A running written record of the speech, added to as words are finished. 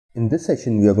In this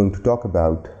session, we are going to talk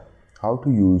about how to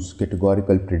use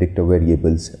categorical predictor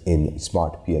variables in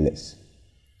SMART-PLS.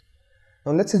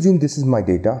 Now, let's assume this is my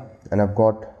data and I've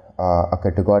got a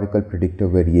categorical predictor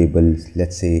variable,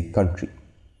 let's say country.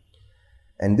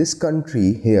 And this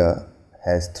country here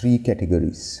has three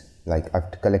categories, like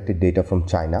I've collected data from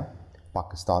China,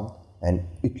 Pakistan, and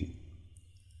Italy.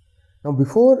 Now,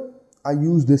 before I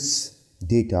use this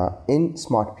data in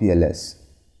SMART-PLS,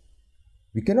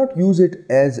 we cannot use it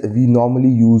as we normally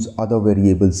use other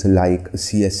variables like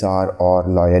CSR or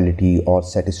loyalty or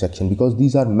satisfaction, because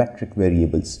these are metric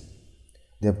variables.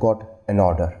 They've got an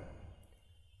order.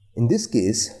 In this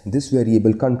case, this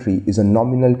variable country is a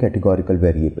nominal categorical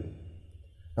variable.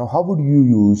 Now, how would you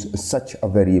use such a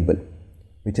variable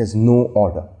which has no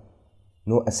order,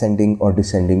 no ascending or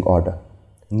descending order,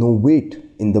 no weight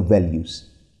in the values?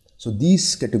 So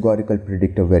these categorical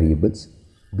predictor variables,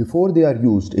 before they are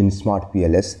used in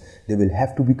SMART-PLS, they will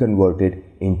have to be converted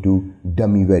into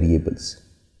dummy variables.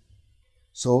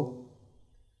 So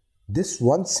this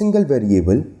one single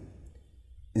variable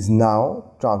is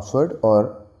now transferred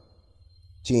or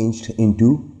changed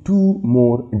into two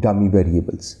more dummy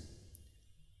variables,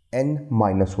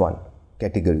 n-1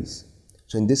 categories.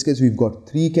 So in this case, we've got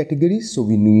three categories, so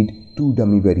we need two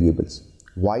dummy variables.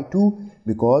 Why two?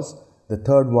 Because the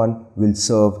third one will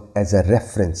serve as a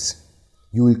reference.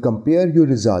 You will compare your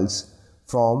results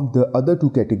from the other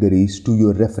two categories to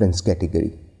your reference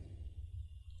category.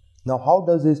 Now, how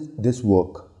does this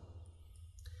work?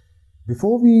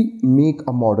 Before we make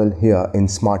a model here in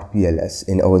SMART-PLS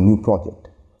in our new project,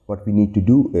 what we need to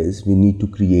do is we need to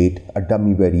create a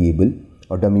dummy variable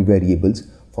or dummy variables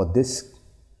for this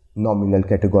nominal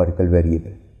categorical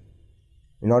variable.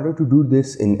 In order to do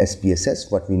this in SPSS,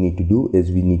 what we need to do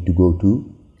is we need to go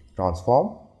to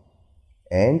transform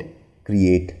and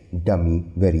create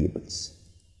dummy variables.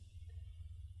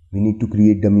 We need to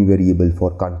create dummy variable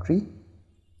for country.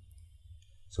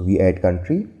 So we add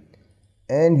country,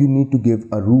 and you need to give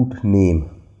a root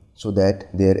name so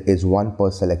that there is one per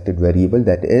selected variable,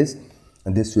 that is,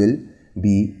 and this will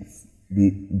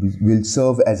will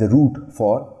serve as a root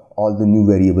for all the new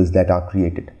variables that are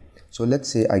created. So let's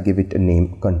say I give it a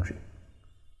name country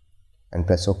and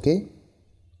press OK,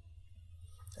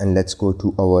 and let's go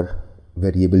to our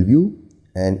variable view,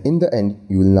 and in the end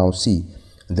you will now see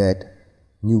that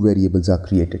new variables are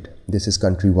created. This is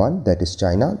country 1, that is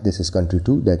China. This is country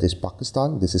 2, that is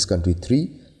Pakistan. This is country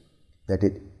 3, that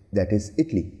is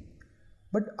Italy.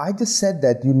 But I just said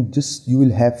that you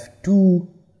will have two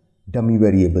dummy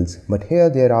variables, but here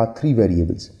there are three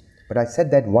variables, but I said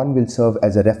that one will serve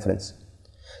as a reference.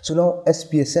 So now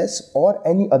SPSS or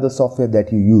any other software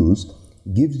that you use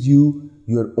gives you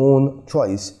your own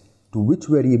choice to which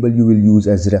variable you will use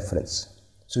as reference.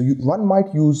 So one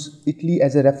might use Italy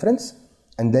as a reference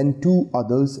and then two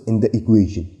others in the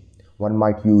equation. One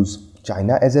might use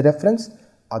China as a reference,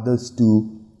 others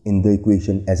two in the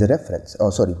equation as a reference.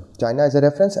 China as a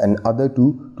reference and other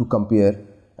two to compare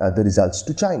the results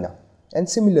to China. And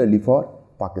similarly for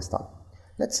Pakistan.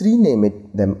 Let's rename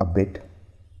them a bit,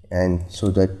 and so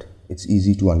that it's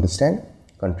easy to understand.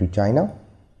 Country China,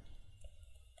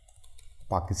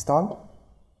 Pakistan,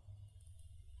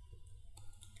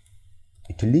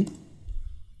 Italy.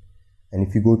 And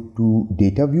if you go to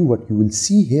data view, what you will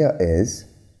see here is,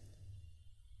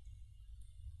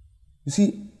 you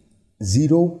see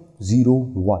 0, 0,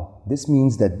 1. This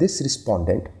means that this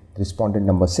respondent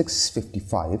number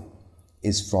 655,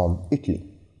 is from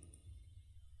Italy.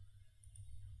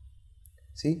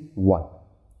 See, 1.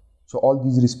 So all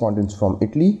these respondents from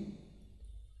Italy.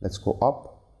 Let's go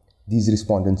up. These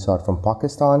respondents are from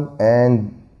Pakistan,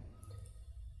 and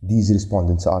these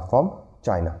respondents are from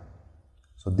China.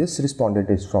 So this respondent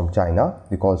is from China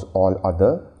because all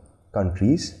other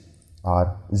countries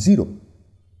are 0.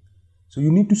 So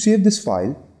you need to save this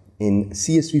file in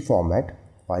CSV format,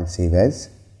 file save as,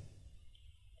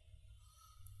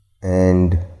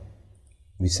 and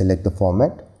we select the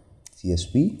format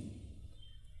CSV,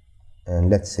 and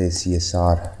let's say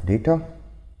CSR data.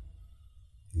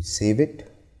 We save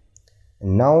it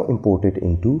and now import it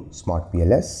into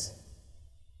SMART-PLS.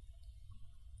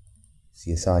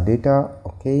 CSR data,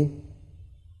 okay.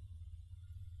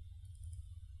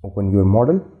 Open your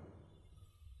model,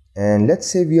 and let's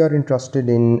say we are interested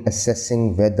in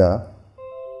assessing whether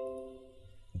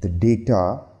the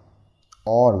data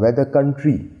or whether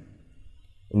country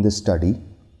in the study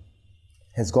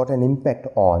has got an impact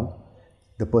on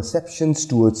the perceptions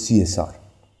towards CSR.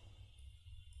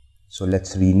 So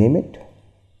let's rename it,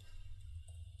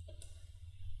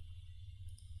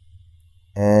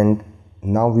 and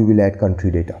now we will add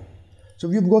country data. So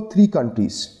we've got three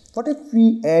countries. What if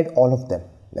we add all of them?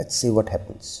 Let's say what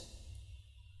happens.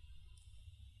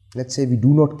 Let's say we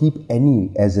do not keep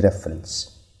any as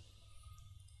reference.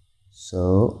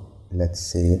 So let's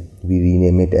say we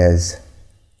rename it as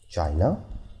China.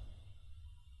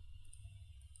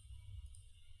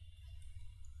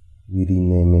 We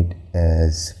rename it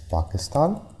as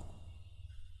Pakistan.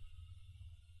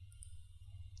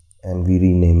 And we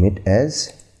rename it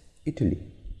as Italy.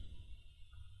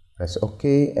 Press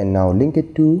OK, and now link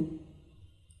it to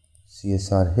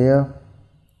CSR here,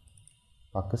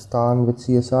 Pakistan with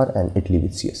CSR and Italy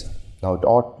with CSR. Now it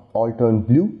all turned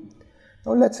blue.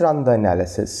 Now let's run the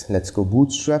analysis. Let's go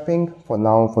bootstrapping. For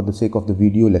now, for the sake of the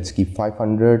video, let's keep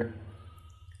 500.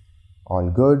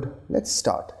 All good. Let's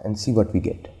start and see what we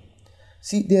get.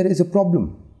 See, there is a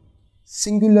problem.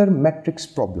 Singular matrix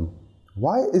problem.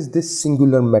 Why is this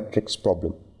singular matrix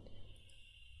problem?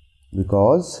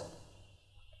 Because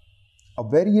a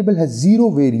variable has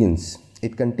zero variance.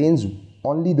 It contains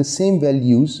only the same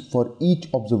values for each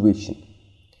observation.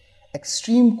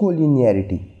 Extreme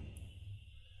collinearity.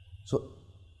 So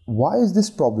why is this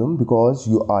problem? Because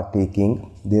you are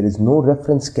there is no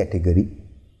reference category,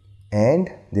 and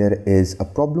there is a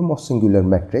problem of singular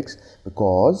matrix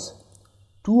because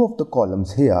two of the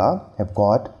columns here have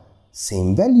got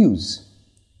same values.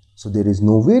 So there is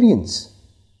no variance.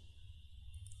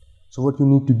 So what you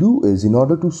need to do is, in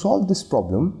order to solve this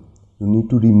problem, you need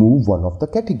to remove one of the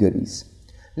categories.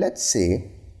 Let's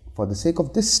say, for the sake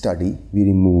of this study, we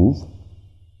remove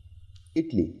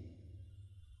Italy.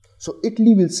 So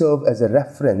Italy will serve as a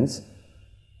reference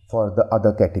for the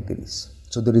other categories.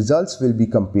 So the results will be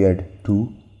compared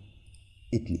to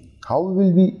Italy. How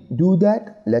will we do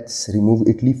that? Let's remove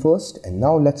Italy first, and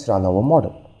now let's run our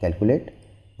model. Calculate,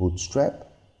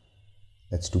 bootstrap.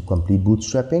 Let's do complete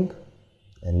bootstrapping.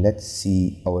 And let's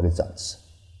see our results.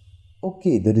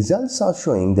 Okay, the results are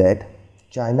showing that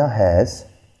China has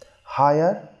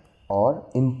higher or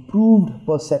improved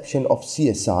perception of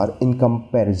CSR in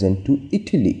comparison to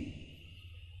Italy,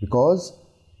 because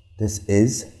this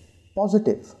is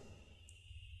positive.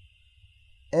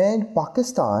 And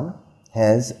Pakistan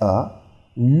has a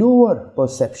lower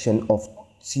perception of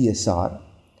CSR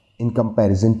in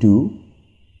comparison to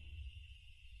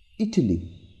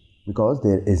Italy, because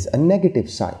there is a negative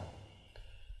sign.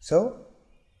 So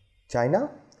China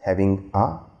having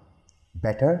a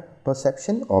better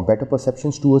perception or better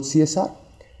perceptions towards CSR,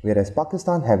 whereas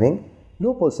Pakistan having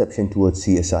low perception towards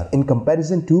CSR in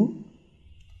comparison to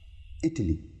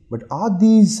Italy. But are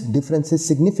these differences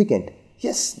significant?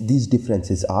 Yes, these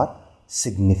differences are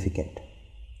significant.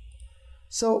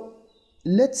 So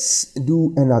let's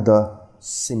do another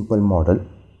simple model.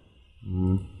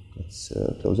 Let's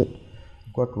close it.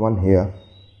 Got one here.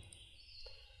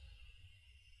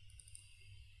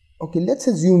 Okay, let's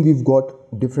assume we've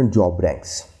got different job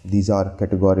ranks. These are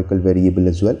categorical variable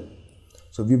as well.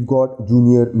 So we've got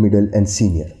junior, middle and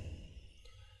senior.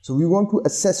 So we want to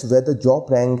assess whether job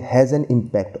rank has an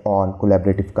impact on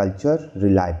collaborative culture,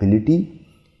 reliability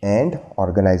and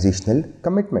organizational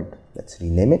commitment. Let's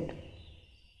rename it.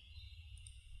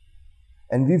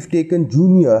 And we've taken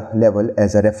junior level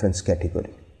as a reference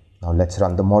category. Now let's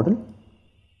run the model.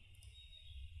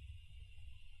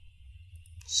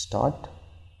 Start.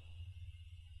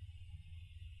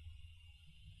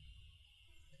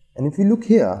 And if you look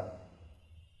here,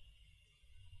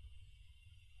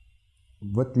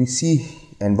 what we see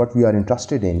and what we are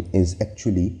interested in is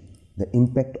actually the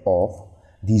impact of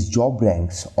these job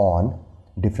ranks on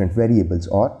different variables,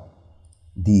 or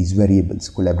these variables: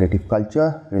 collaborative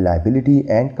culture, reliability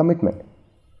and commitment.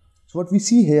 So what we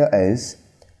see here is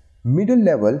middle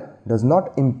level does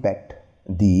not impact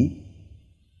the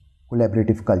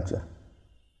collaborative culture.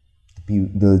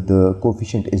 The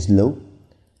coefficient is low,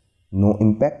 no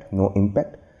impact.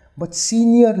 But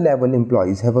senior level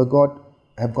employees have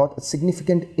got a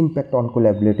significant impact on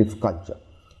collaborative culture,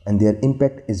 and their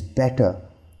impact is better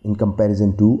in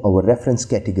comparison to our reference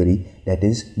category, that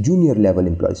is junior level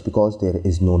employees, because there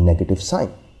is no negative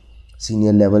sign.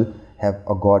 Senior level have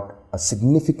got a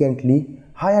significantly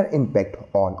higher impact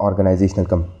on organizational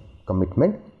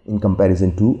commitment in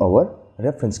comparison to our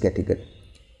reference category.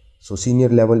 So senior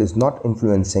level is not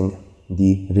influencing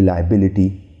the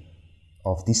reliability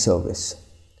of the service.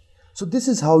 So this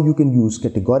is how you can use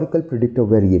categorical predictor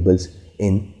variables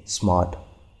in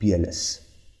SMART-PLS.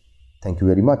 Thank you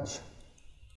very much.